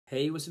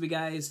Hey, what's up you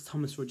guys,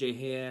 Thomas Roger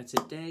here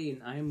today,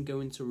 and I'm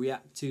going to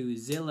react to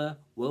Zilla,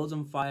 World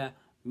on Fire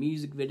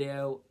music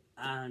video.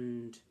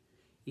 And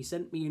he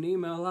sent me an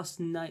email last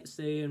night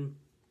saying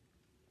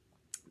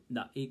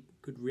that I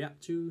could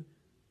react to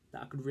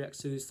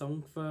his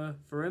song for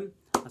him.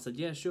 I said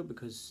yeah, sure,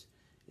 because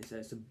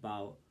it's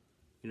about,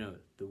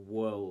 the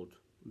world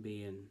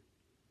being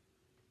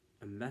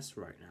a mess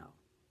right now,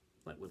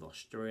 like with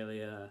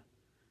Australia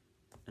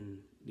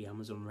and the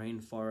Amazon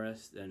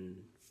rainforest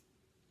and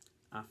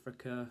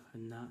Africa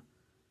and that,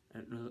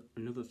 and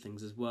other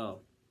things as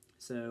well.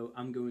 So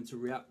I'm going to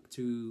react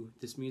to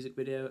this music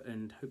video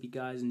and hope you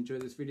guys enjoy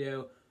this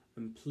video.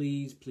 And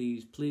please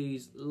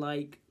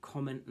like,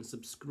 comment and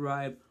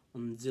subscribe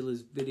on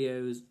Zilla's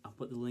videos. I'll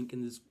put the link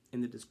in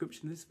the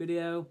description of this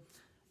video,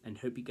 and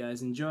hope you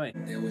guys enjoy.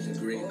 There was a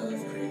great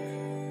earthquake,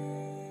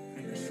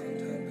 and the sun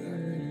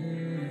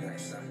turned black, like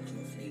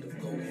sackcloth made of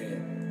goat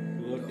hair.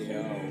 The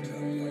whole world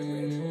turned blood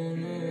red,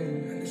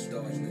 and the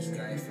stars in the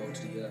sky fell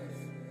to the earth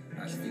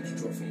as figs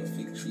drop from a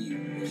fig tree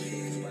when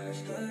shaken by a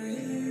strong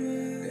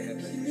wind. The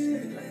heavens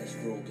descended like a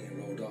scroll getting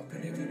rolled up,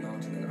 and every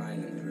mountain and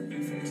island was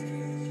removed from its place.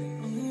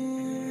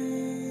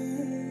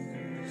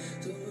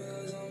 The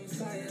world's on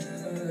fire.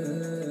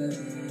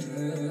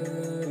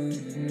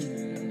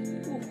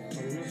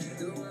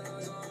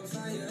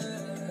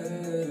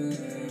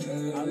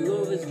 I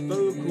love his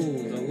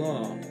vocals a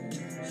lot.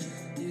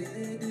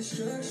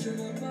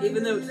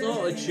 Even though it's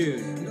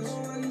auto-tuned,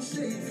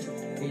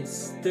 it's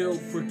still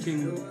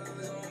freaking good.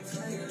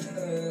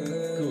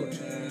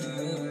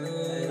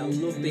 And I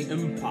love the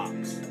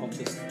impact of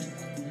this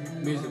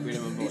music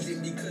video and voice. Is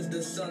it because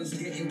the sun's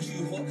getting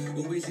too hot,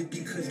 or is it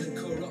because the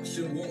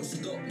corruption won't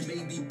stop?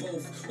 Maybe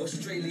both.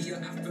 Australia,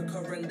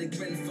 Africa and the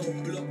Grenfell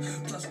block,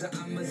 plus the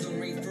Amazon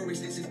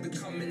rainforest, this is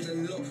becoming a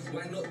lot.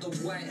 Why not the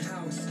White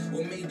House,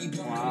 or maybe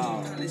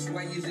Buckingham Palace?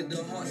 Why is it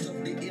the hearts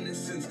of the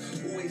innocents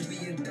always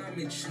being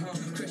damaged,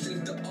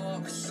 Questions the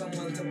ark,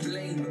 someone to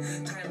blame.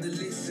 Time to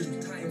listen,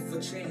 time for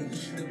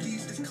change. The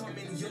beast is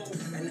coming, yo,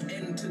 an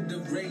end to the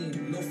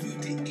rain. No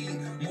food to eat,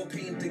 more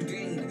pain to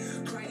gain.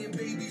 Crying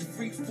babies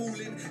free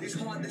falling, it's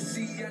hard to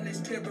see and it's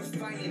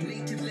terrifying.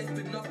 Natives left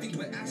with nothing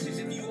but ashes.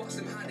 If you ask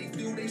them how they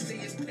feel, they say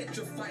it's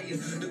petrifying.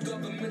 The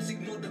governments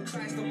ignore the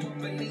cries from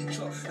Mother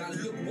Nature. Now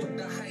look what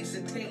the heights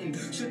attain.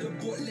 Should have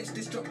bought less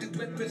destructive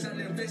weapons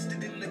and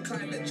invested in the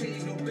climate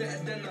change. No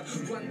better than a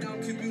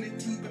rundown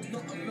community with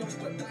nothing else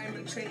but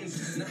diamond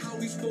chains. Now how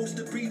we supposed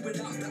to breathe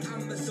without the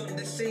Amazon,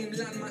 the same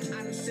land my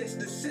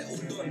ancestors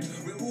settled on,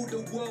 where all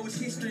the world's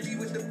history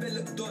was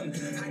developed on?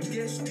 I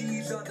guess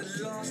these are the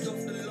last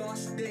of the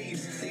last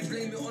days. They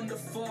blame it on the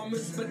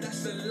farmers, but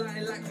that's a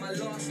lie like my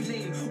last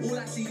name. All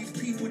I see is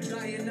people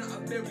dying at a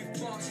very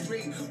fast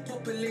rate.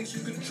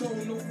 Population control,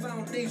 no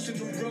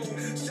foundational role.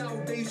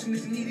 Salvation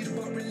is needed,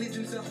 but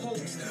religion's a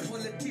hoax.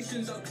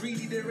 Politicians are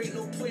greedy, there ain't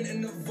no point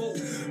in the vote.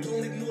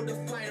 Don't ignore the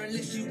fire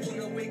unless you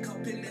wanna wake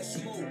up in that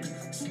smoke.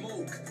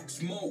 Smoke,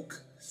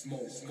 smoke,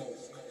 smoke, smoke.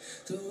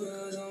 The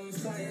world's on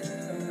fire.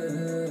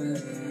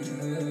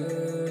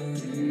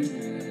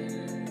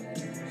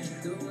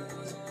 The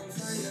world's on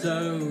fire.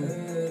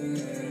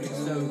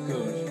 So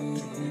good.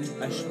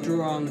 A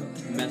strong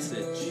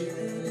message.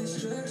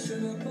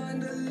 Destruction upon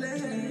the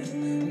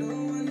land. No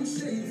one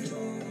safe, no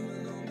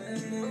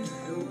man.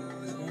 The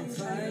world's on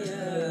fire.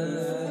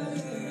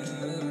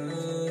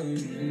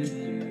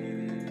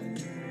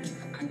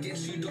 I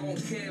guess you don't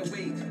care,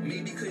 wait.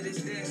 Maybe cause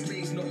it's their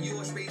space, not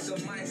your space or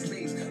my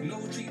space.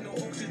 No tree, no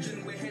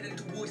oxygen, we're heading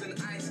towards an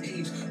ice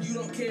age. You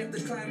don't care if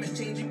the climate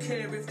change, you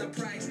care if the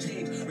price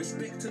change.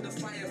 Respect to the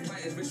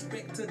firefighters,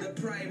 respect to the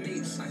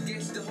primates. I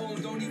guess the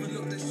homes don't even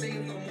look the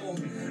same no more.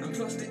 And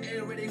plus the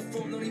air where they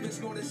from don't even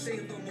smell the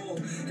same no more.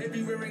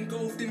 Everywhere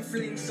engulfed in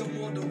flames some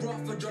more. The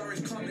wrath of jar is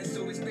coming,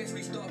 so it's best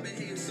we start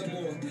behave some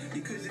more.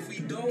 Because if we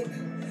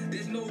don't,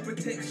 there's no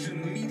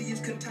protection. Media's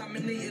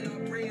contaminating our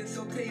brains,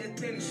 so pay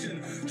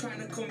attention. Trying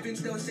to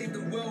convince they'll save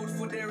the world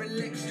for their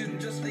election,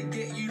 just to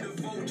get you to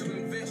vote to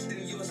invest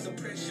in your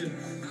suppression.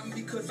 And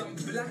because I'm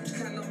black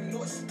and I'm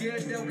not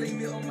scared, they'll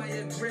blame it on my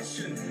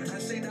aggression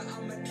and say that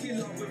I'm a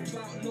killer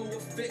without no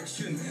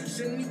affection.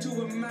 Send me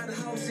to a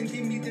madhouse and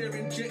give me their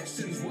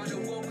injections while the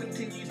world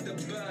continues to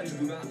burn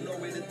without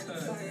nowhere to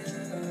turn. Fire,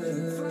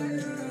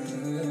 fire.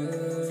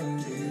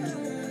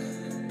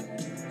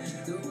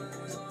 The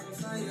world's on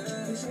fire.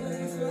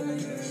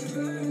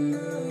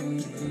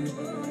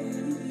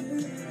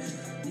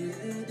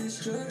 Yeah,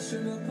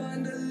 destruction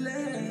upon the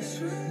land.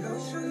 No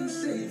one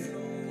safe, no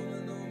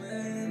woman, no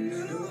man. The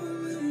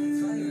world's on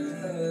fire.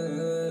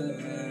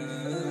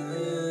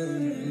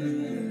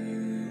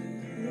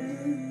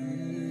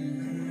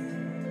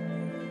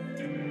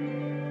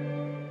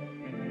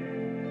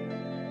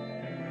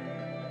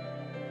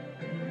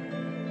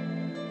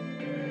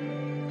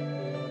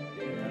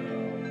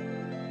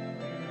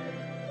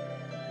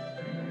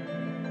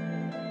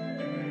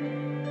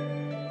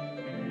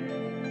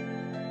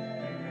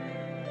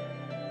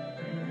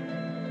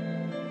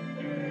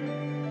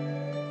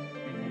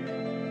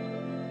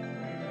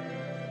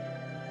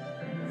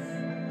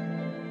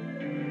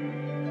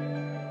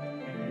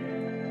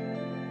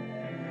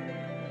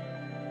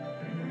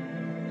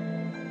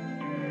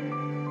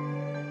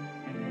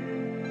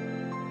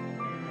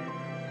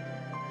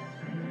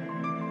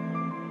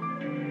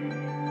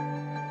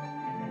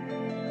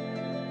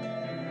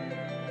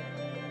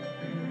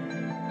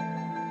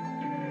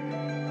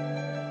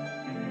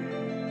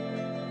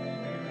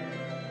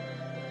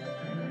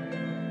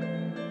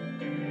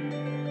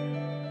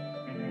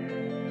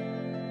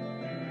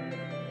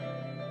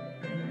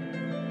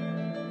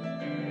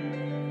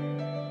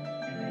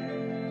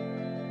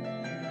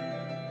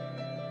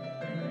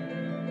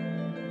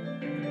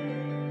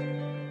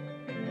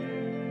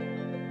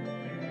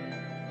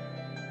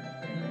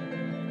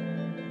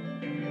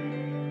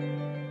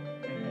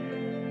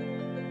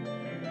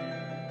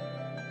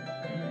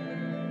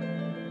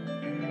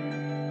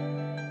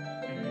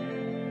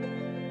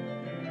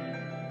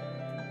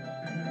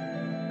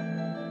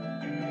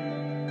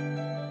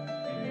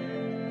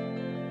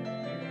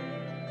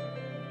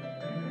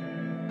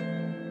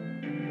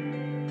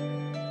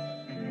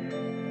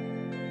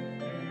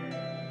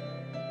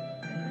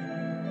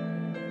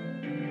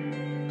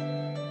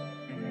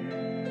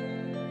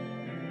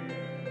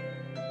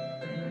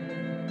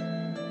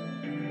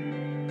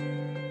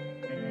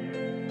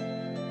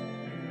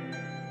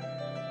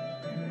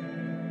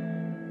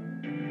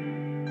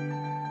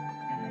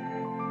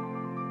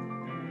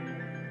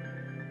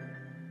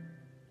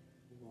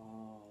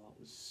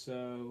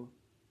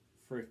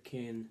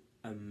 freaking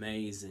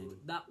amazing.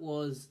 That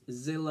was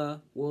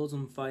Zilla, World's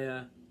on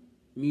Fire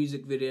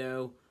music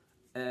video,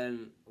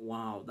 and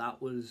wow,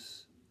 that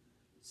was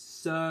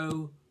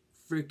so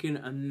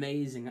freaking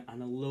amazing.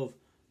 And I love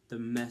the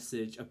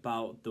message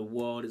about the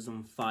world is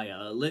on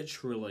fire.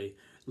 Literally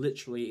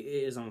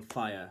it is on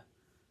fire.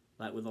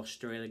 Like with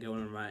Australia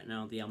going on right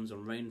now, the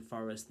Amazon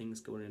rainforest,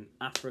 things going in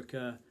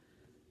Africa.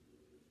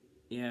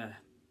 Yeah,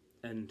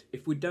 and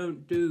if we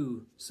don't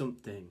do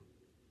something,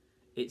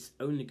 it's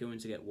only going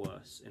to get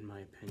worse, in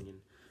my opinion.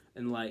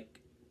 And like,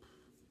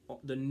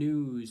 the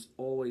news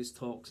always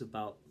talks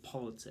about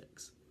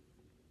politics,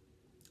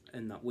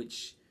 and that,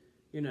 which,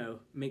 you know,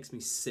 makes me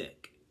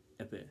sick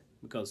a bit,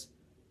 because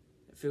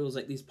it feels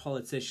like these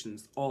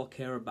politicians all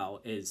care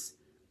about is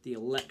the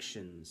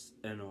elections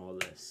and all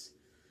this,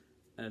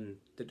 and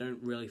they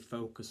don't really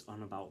focus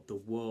on about the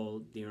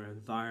world, the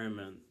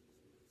environment,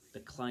 the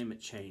climate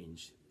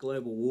change,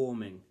 global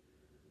warming,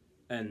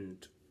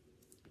 and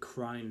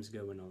crimes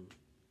going on,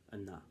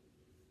 and that.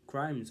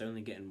 Crime's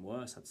only getting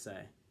worse, I'd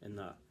say, in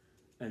that,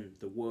 and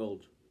the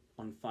world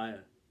on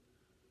fire,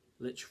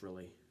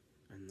 literally,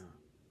 and that.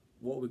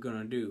 What are we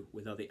gonna do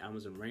without the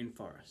Amazon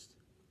rainforest,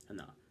 and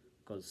that?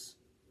 Because,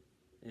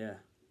 yeah,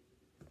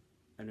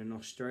 and in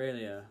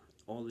Australia,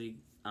 all the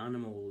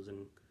animals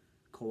and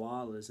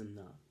koalas and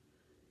that,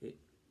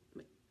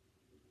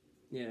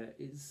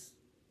 it's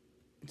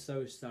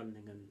so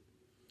saddening. And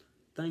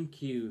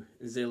thank you,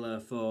 Zilla,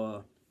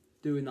 for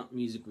doing that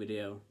music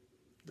video.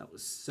 That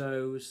was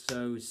so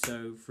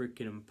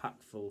freaking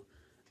impactful,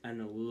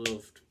 and I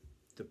loved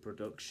the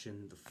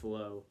production, the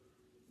flow,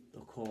 the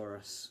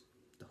chorus,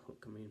 the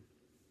hook,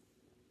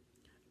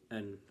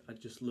 and I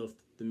just loved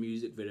the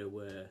music video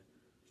where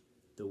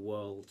the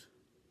world,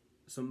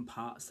 some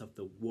parts of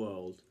the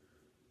world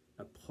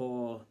are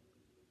poor,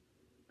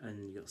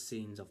 and you got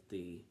scenes of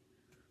the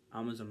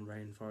Amazon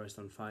rainforest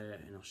on fire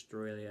in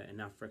Australia,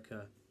 in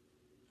Africa,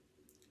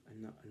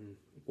 and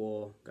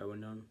war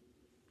going on.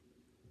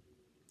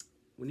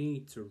 We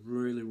need to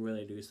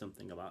really do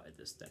something about it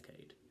this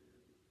decade,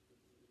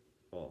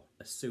 or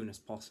as soon as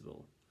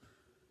possible.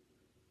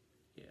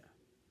 Yeah,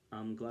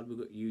 I'm glad we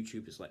got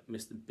YouTubers like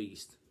Mr.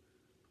 Beast,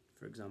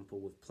 for example,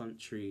 with plant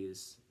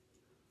trees,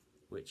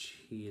 which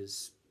he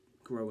is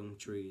growing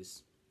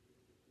trees,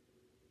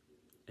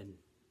 and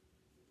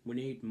we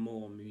need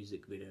more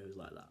music videos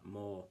like that,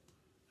 more.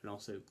 And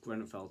also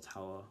Grenfell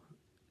Tower,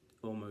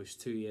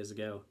 almost 2 years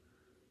ago,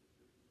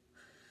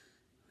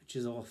 which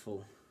is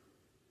awful,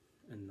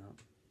 and that.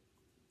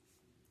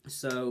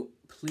 So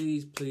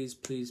please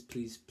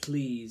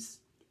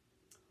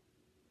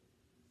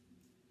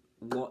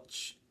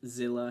watch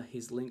Zilla.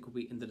 His link will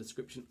be in the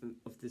description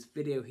of this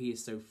video. He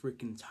is so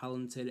freaking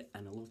talented,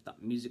 and I love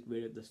that music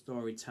video, the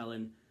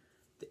storytelling,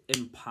 the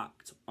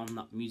impact on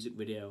that music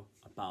video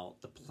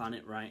about the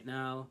planet right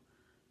now.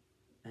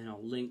 And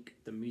I'll link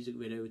the music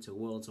video to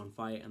Worlds on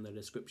Fire in the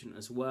description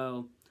as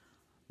well.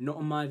 Not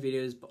on my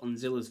videos, but on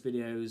Zilla's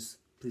videos.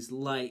 Please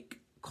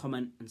like,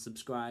 comment, and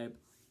subscribe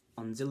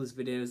on Zilla's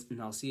videos,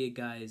 and I'll see you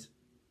guys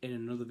in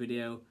another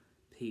video.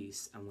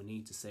 Peace, and we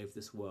need to save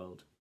this world.